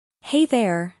Hey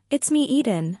there, it's me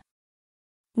Eden.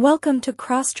 Welcome to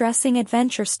Crossdressing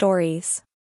Adventure Stories.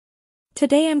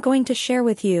 Today I'm going to share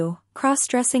with you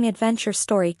cross-dressing adventure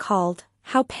story called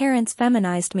How Parents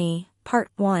Feminized Me, Part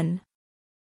 1.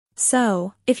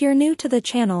 So, if you're new to the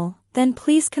channel, then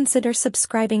please consider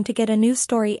subscribing to get a new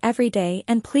story every day,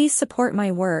 and please support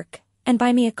my work and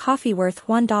buy me a coffee worth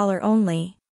 $1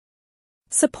 only.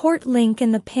 Support link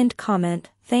in the pinned comment,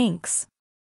 thanks.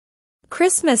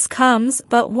 Christmas comes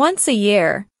but once a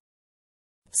year.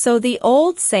 So the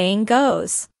old saying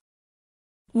goes.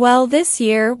 Well, this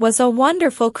year was a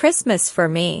wonderful Christmas for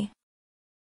me.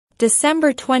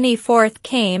 December 24th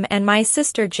came and my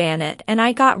sister Janet and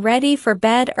I got ready for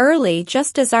bed early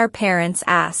just as our parents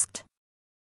asked.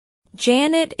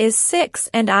 Janet is 6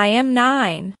 and I am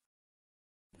 9.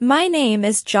 My name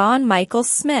is John Michael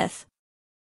Smith.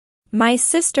 My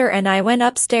sister and I went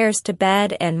upstairs to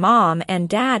bed and Mom and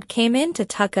Dad came in to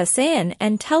tuck us in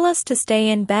and tell us to stay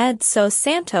in bed so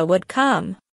Santa would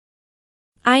come.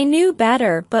 I knew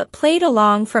better but played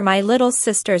along for my little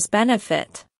sister's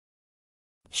benefit.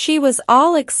 She was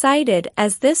all excited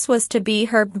as this was to be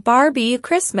her Barbie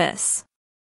Christmas.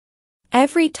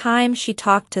 Every time she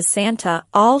talked to Santa,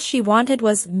 all she wanted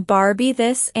was Barbie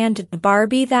this and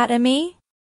Barbie that me.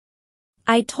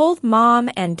 I told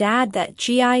Mom and Dad that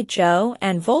G.I. Joe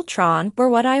and Voltron were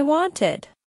what I wanted.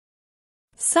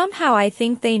 Somehow I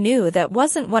think they knew that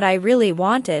wasn't what I really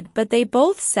wanted, but they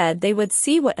both said they would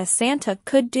see what a Santa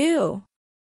could do.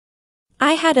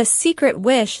 I had a secret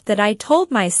wish that I told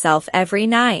myself every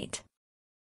night.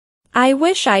 I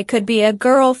wish I could be a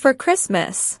girl for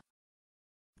Christmas.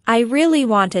 I really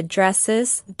wanted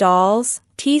dresses, dolls,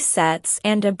 tea sets,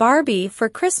 and a Barbie for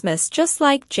Christmas just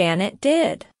like Janet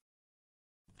did.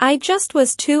 I just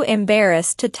was too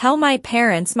embarrassed to tell my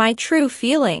parents my true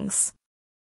feelings.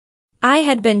 I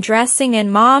had been dressing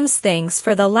in Mom's things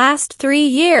for the last 3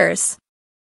 years.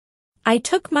 I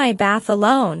took my bath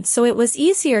alone so it was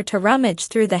easier to rummage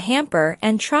through the hamper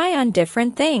and try on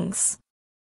different things.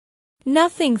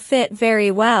 Nothing fit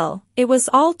very well, it was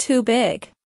all too big.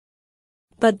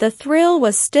 But the thrill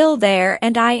was still there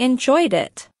and I enjoyed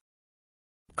it.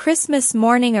 Christmas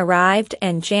morning arrived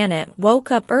and Janet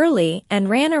woke up early and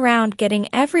ran around getting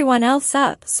everyone else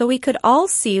up so we could all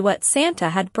see what Santa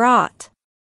had brought.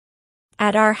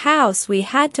 At our house we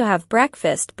had to have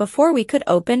breakfast before we could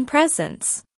open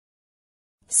presents.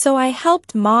 So I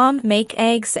helped Mom make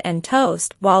eggs and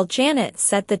toast while Janet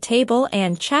set the table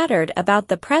and chattered about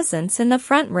the presents in the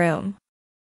front room.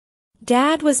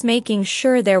 Dad was making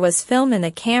sure there was film in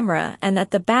the camera and that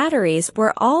the batteries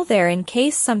were all there in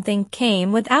case something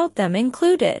came without them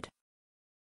included.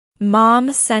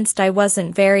 Mom sensed I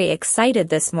wasn't very excited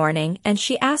this morning and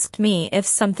she asked me if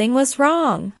something was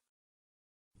wrong.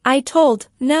 I told,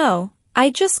 no, I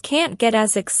just can't get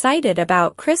as excited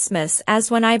about Christmas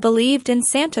as when I believed in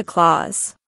Santa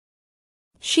Claus.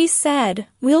 She said,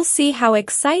 we'll see how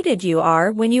excited you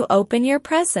are when you open your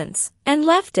presents, and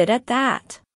left it at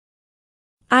that.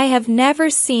 I have never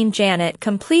seen Janet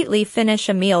completely finish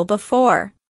a meal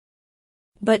before.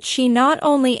 But she not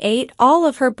only ate all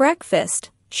of her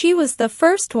breakfast, she was the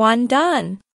first one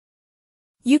done.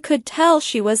 You could tell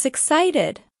she was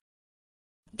excited.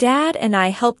 Dad and I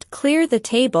helped clear the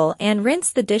table and rinse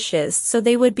the dishes so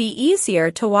they would be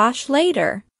easier to wash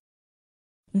later.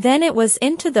 Then it was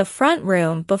into the front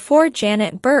room before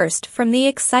Janet burst from the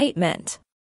excitement.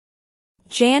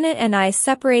 Janet and I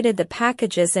separated the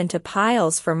packages into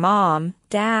piles for Mom,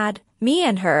 Dad, me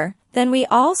and her, then we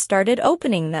all started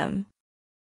opening them.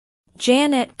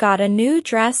 Janet got a new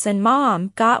dress and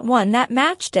Mom got one that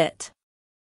matched it.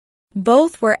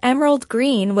 Both were emerald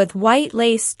green with white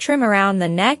lace trim around the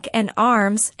neck and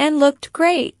arms and looked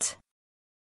great.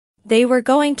 They were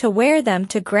going to wear them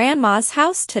to Grandma's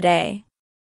house today.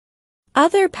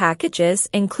 Other packages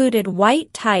included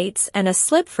white tights and a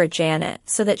slip for Janet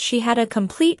so that she had a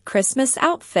complete Christmas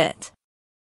outfit.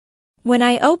 When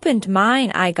I opened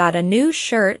mine, I got a new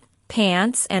shirt,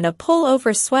 pants, and a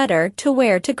pullover sweater to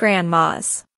wear to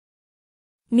Grandma's.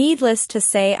 Needless to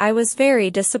say, I was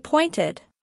very disappointed.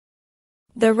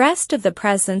 The rest of the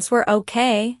presents were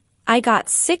okay. I got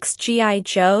 6 G.I.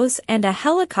 Joes and a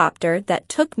helicopter that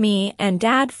took me and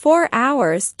Dad 4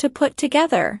 hours to put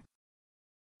together.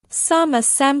 Some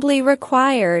assembly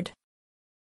required.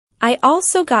 I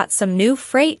also got some new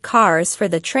freight cars for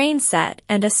the train set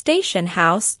and a station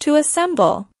house to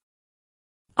assemble.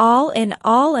 All in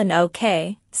all, an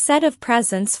okay set of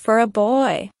presents for a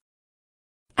boy.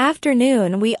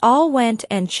 Afternoon we all went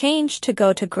and changed to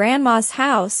go to Grandma's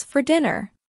house for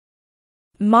dinner.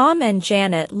 Mom and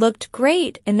Janet looked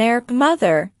great in their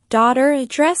mother-daughter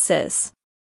dresses.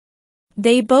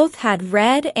 They both had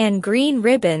red and green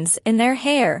ribbons in their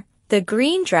hair, the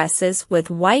green dresses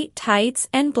with white tights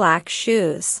and black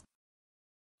shoes.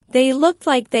 They looked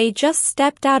like they just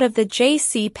stepped out of the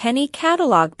JCPenney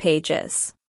catalog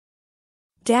pages.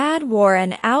 Dad wore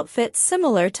an outfit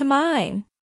similar to mine.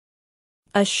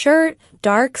 A shirt,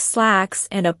 dark slacks,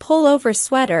 and a pullover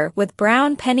sweater with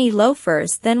brown penny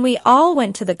loafers. Then we all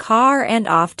went to the car and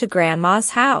off to Grandma's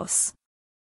house.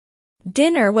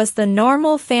 Dinner was the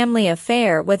normal family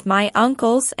affair with my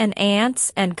uncles and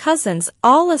aunts and cousins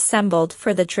all assembled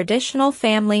for the traditional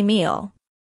family meal.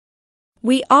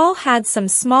 We all had some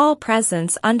small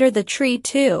presents under the tree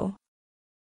too.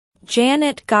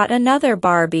 Janet got another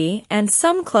Barbie and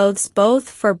some clothes both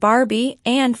for Barbie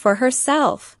and for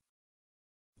herself.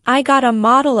 I got a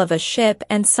model of a ship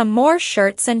and some more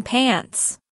shirts and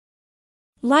pants.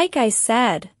 Like I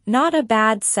said, not a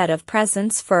bad set of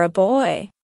presents for a boy.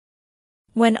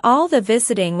 When all the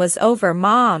visiting was over,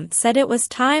 Mom said it was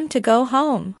time to go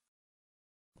home.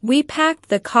 We packed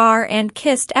the car and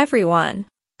kissed everyone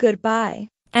goodbye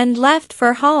and left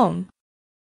for home.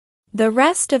 The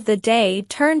rest of the day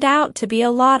turned out to be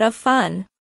a lot of fun.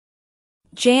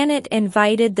 Janet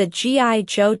invited the G.I.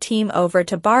 Joe team over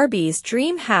to Barbie's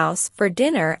dream house for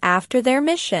dinner after their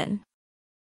mission.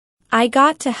 I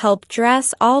got to help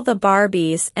dress all the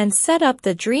Barbies and set up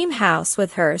the dream house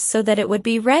with her so that it would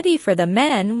be ready for the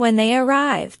men when they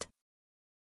arrived.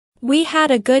 We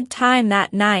had a good time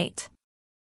that night.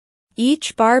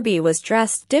 Each Barbie was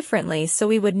dressed differently so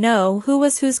we would know who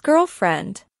was whose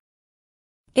girlfriend.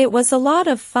 It was a lot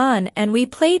of fun and we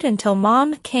played until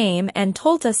Mom came and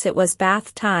told us it was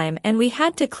bath time and we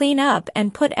had to clean up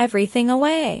and put everything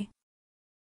away.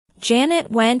 Janet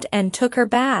went and took her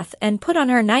bath and put on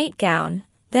her nightgown,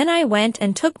 then I went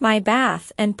and took my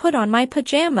bath and put on my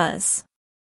pajamas.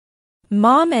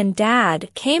 Mom and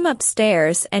Dad came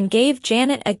upstairs and gave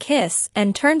Janet a kiss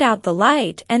and turned out the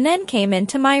light and then came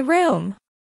into my room.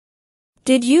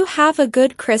 "Did you have a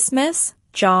good Christmas,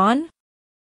 John?"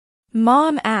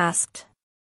 Mom asked.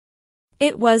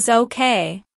 "It was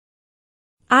okay.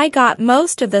 I got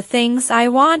most of the things I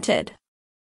wanted."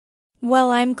 "Well,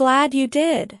 I'm glad you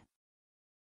did.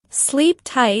 Sleep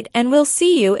tight and we'll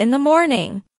see you in the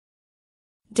morning,"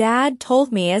 Dad told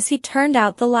me as he turned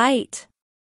out the light.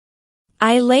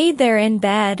 I laid there in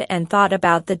bed and thought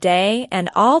about the day and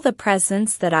all the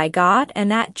presents that I got and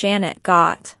that Janet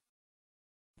got.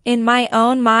 In my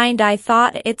own mind I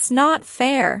thought, it's not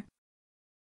fair.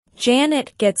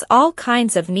 Janet gets all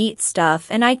kinds of neat stuff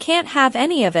and I can't have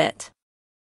any of it.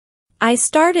 I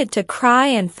started to cry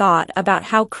and thought about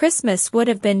how Christmas would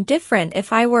have been different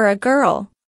if I were a girl.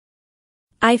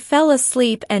 I fell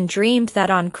asleep and dreamed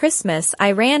that on Christmas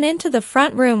I ran into the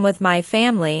front room with my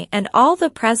family and all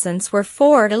the presents were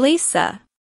for Elisa.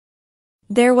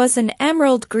 There was an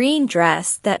emerald green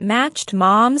dress that matched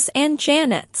Mom's and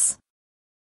Janet's.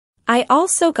 I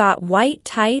also got white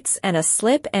tights and a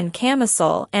slip and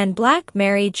camisole and black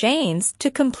Mary Janes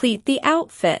to complete the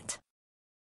outfit.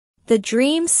 The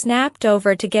dream snapped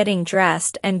over to getting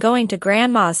dressed and going to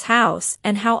Grandma's house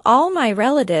and how all my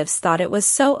relatives thought it was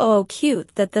so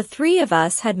cute that the three of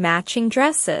us had matching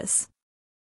dresses.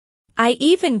 I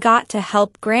even got to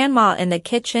help Grandma in the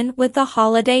kitchen with the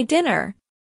holiday dinner.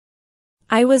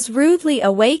 I was rudely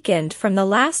awakened from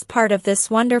the last part of this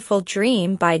wonderful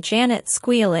dream by Janet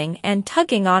squealing and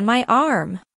tugging on my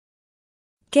arm.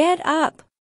 "Get up!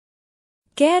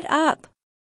 Get up!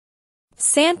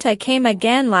 Santa came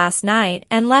again last night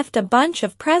and left a bunch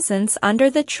of presents under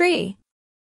the tree."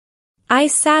 I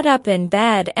sat up in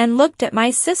bed and looked at my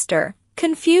sister,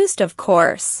 confused of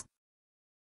course.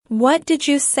 "What did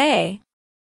you say?"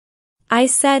 I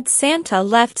said Santa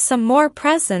left some more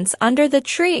presents under the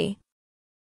tree.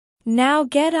 "Now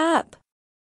get up."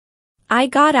 I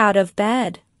got out of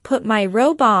bed, put my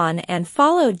robe on and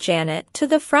followed Janet to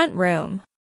the front room.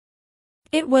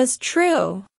 It was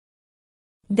true.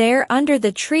 There under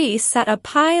the tree sat a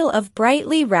pile of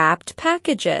brightly wrapped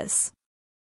packages.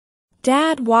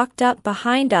 Dad walked up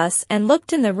behind us and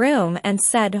looked in the room and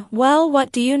said, "Well, what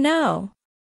do you know?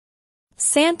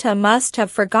 Santa must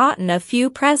have forgotten a few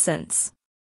presents.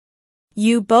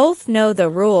 You both know the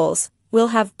rules.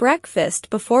 We'll have breakfast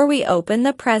before we open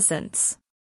the presents."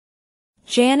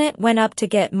 Janet went up to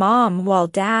get Mom while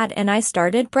Dad and I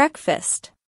started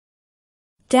breakfast.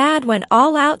 Dad went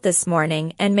all out this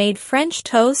morning and made French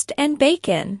toast and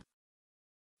bacon.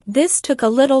 This took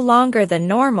a little longer than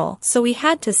normal, so we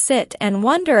had to sit and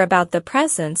wonder about the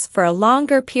presents for a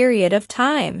longer period of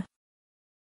time.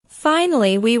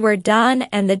 Finally we were done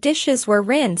and the dishes were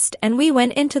rinsed and we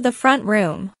went into the front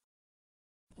room.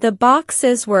 The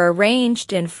boxes were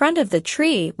arranged in front of the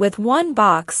tree with one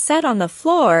box set on the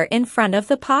floor in front of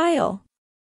the pile.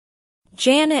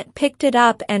 Janet picked it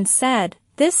up and said,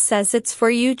 "This says it's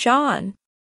for you, John."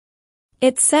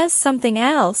 "It says something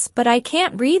else, but I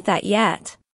can't read that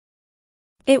yet."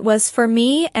 It was for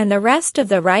me, and the rest of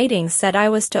the writing said I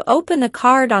was to open the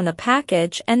card on the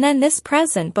package and then this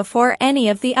present before any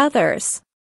of the others.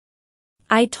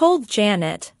 I told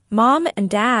Janet, Mom and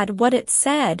Dad what it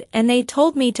said, and they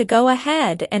told me to go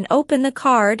ahead and open the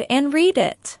card and read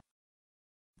it.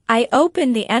 I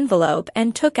opened the envelope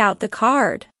and took out the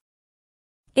card.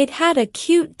 It had a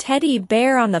cute teddy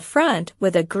bear on the front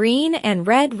with a green and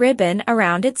red ribbon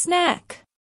around its neck.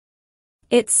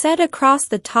 It said across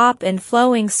the top in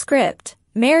flowing script,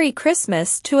 "Merry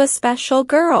Christmas to a special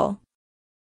girl."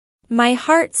 My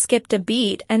heart skipped a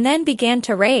beat and then began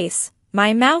to race.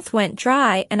 My mouth went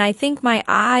dry and I think my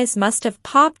eyes must have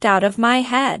popped out of my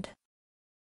head.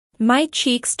 My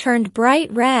cheeks turned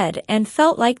bright red and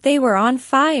felt like they were on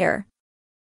fire.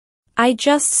 I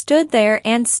just stood there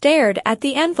and stared at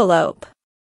the envelope.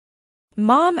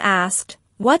 Mom asked,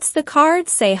 "What's the card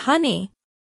say, honey?"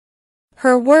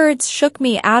 Her words shook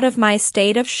me out of my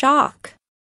state of shock.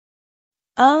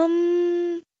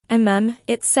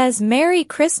 It says Merry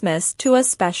Christmas to a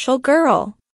special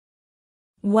girl."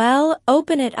 "Well,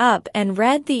 open it up and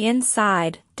read the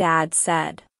inside," Dad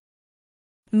said.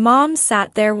 Mom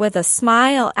sat there with a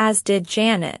smile, as did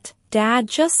Janet. Dad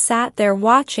just sat there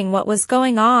watching what was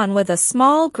going on with a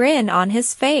small grin on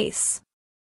his face.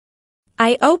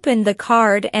 I opened the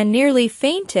card and nearly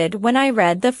fainted when I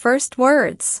read the first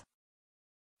words.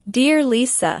 "Dear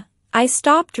Lisa." I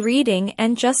stopped reading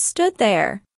and just stood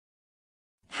there.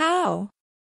 How?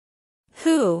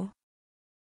 Who?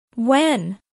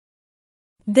 When?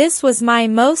 This was my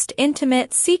most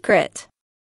intimate secret.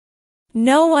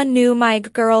 No one knew my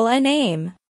girl a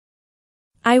name.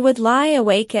 I would lie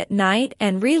awake at night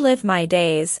and relive my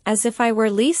days as if I were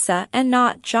Lisa and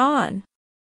not John.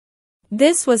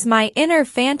 This was my inner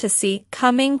fantasy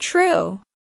coming true.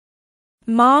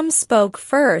 Mom spoke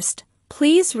first.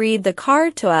 "Please read the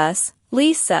card to us,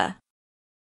 Lisa.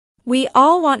 We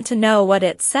all want to know what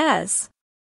it says."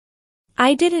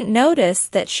 I didn't notice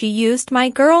that she used my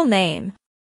girl name.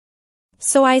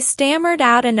 So I stammered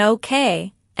out an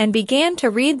okay, and began to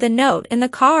read the note in the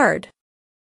card.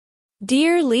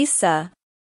 "Dear Lisa,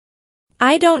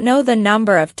 I don't know the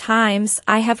number of times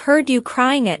I have heard you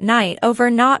crying at night over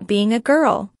not being a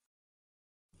girl.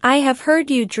 I have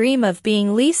heard you dream of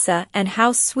being Lisa and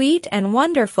how sweet and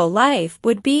wonderful life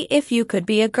would be if you could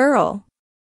be a girl.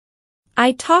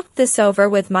 I talked this over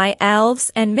with my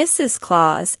elves and Mrs.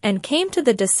 Claus and came to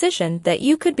the decision that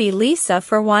you could be Lisa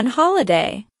for one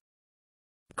holiday.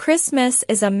 Christmas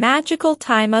is a magical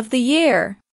time of the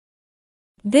year.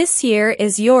 This year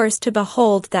is yours to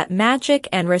behold that magic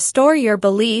and restore your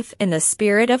belief in the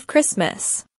spirit of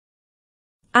Christmas.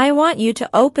 I want you to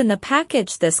open the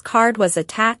package this card was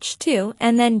attached to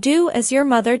and then do as your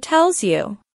mother tells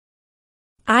you.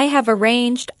 I have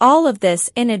arranged all of this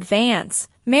in advance.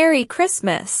 Merry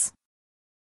Christmas.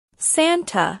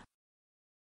 Santa."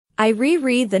 I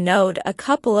reread the note a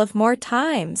couple of more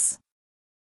times.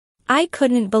 I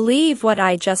couldn't believe what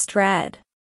I just read.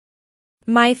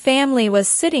 My family was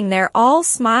sitting there all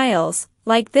smiles,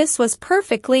 like this was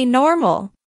perfectly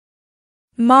normal.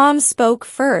 Mom spoke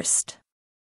first.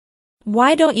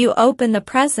 "Why don't you open the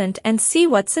present and see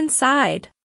what's inside?"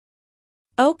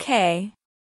 "Okay."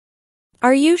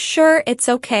 "Are you sure it's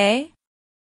okay?"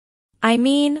 "I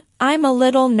mean, I'm a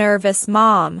little nervous,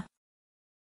 Mom."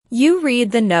 "You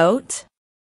read the note.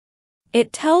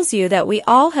 It tells you that we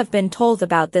all have been told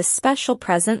about this special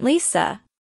present, Lisa.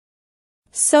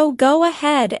 So go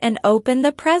ahead and open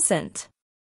the present."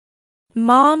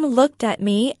 Mom looked at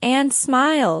me and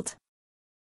smiled.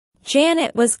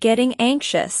 Janet was getting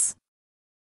anxious.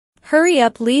 "Hurry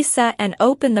up, Lisa, and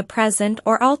open the present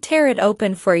or I'll tear it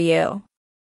open for you."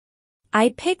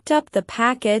 I picked up the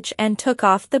package and took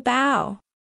off the bow.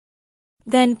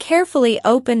 Then carefully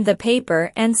opened the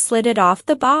paper and slid it off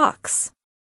the box.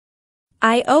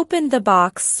 I opened the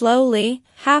box slowly,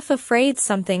 half afraid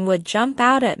something would jump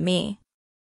out at me.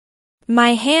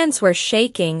 My hands were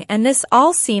shaking and this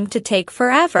all seemed to take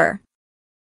forever.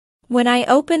 When I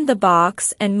opened the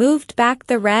box and moved back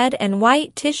the red and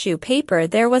white tissue paper,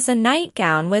 there was a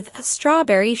nightgown with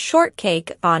strawberry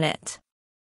shortcake on it.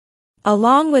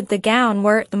 Along with the gown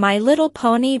were My Little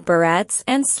Pony barrettes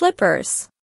and slippers.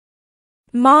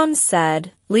 Mom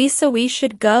said, "Lisa, we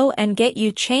should go and get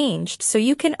you changed so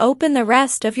you can open the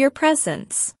rest of your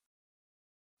presents."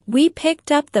 We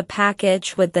picked up the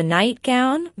package with the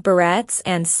nightgown, barrettes,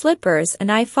 and slippers,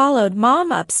 and I followed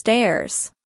Mom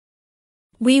upstairs.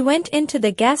 We went into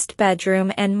the guest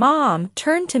bedroom and Mom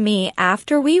turned to me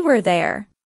after we were there.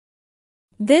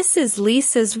 "This is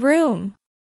Lisa's room.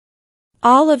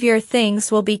 All of your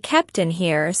things will be kept in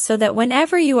here so that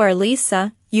whenever you are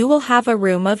Lisa, you will have a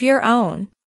room of your own.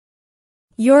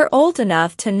 You're old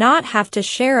enough to not have to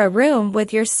share a room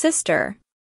with your sister."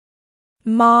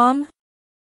 "Mom?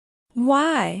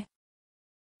 Why?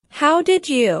 How did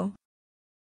you?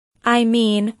 I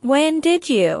mean, when did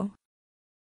you?"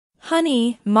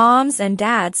 "Honey, moms and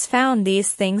dads found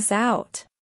these things out.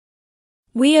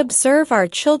 We observe our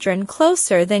children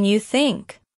closer than you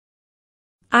think.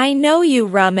 I know you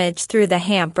rummage through the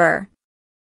hamper.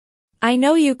 I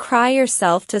know you cry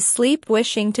yourself to sleep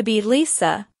wishing to be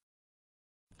Lisa.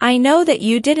 I know that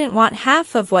you didn't want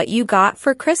half of what you got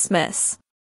for Christmas.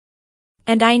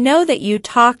 And I know that you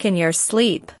talk in your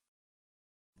sleep.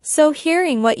 So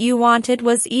hearing what you wanted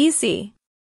was easy.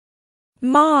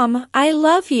 Mom, I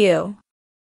love you."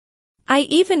 I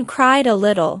even cried a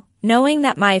little, knowing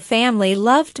that my family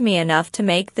loved me enough to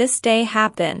make this day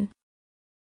happen.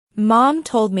 Mom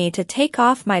told me to take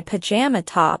off my pajama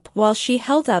top while she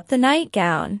held up the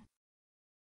nightgown.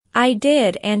 I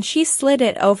did, and she slid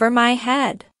it over my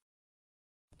head.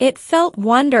 It felt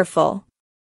wonderful.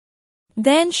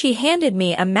 Then she handed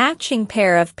me a matching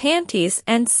pair of panties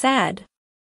and said,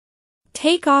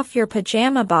 "Take off your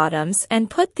pajama bottoms and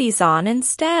put these on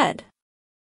instead.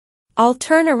 I'll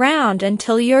turn around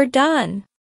until you're done."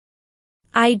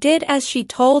 I did as she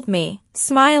told me,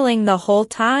 smiling the whole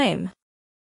time.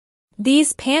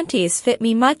 These panties fit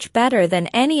me much better than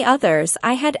any others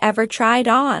I had ever tried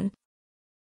on.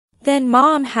 Then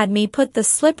Mom had me put the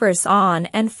slippers on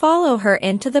and follow her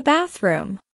into the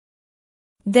bathroom.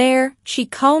 There, she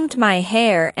combed my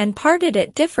hair and parted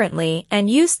it differently and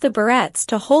used the barrettes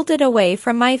to hold it away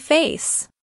from my face.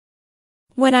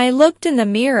 When I looked in the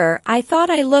mirror, I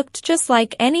thought I looked just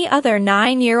like any other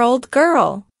 9-year-old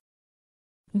girl.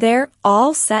 "They're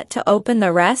all set to open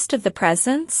the rest of the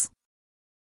presents?"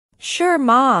 "Sure,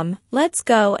 Mom, let's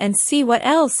go and see what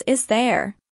else is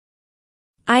there."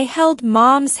 I held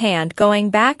Mom's hand going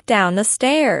back down the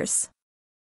stairs.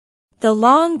 The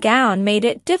long gown made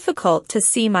it difficult to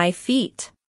see my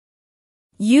feet.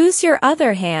 "Use your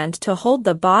other hand to hold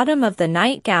the bottom of the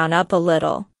nightgown up a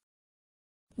little.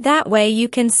 That way you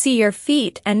can see your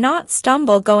feet and not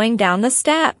stumble going down the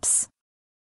steps.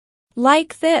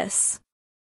 Like this."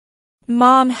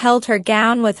 Mom held her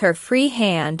gown with her free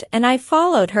hand and I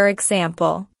followed her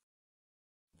example.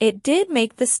 It did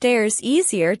make the stairs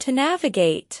easier to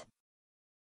navigate.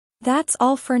 That's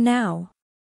all for now.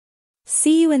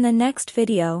 See you in the next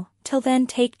video. Till then,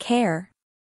 take care.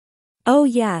 Oh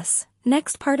yes,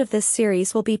 next part of this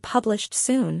series will be published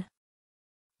soon.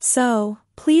 So,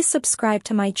 please subscribe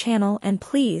to my channel and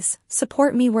please,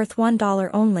 support me worth $1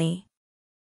 only.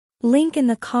 Link in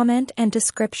the comment and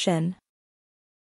description.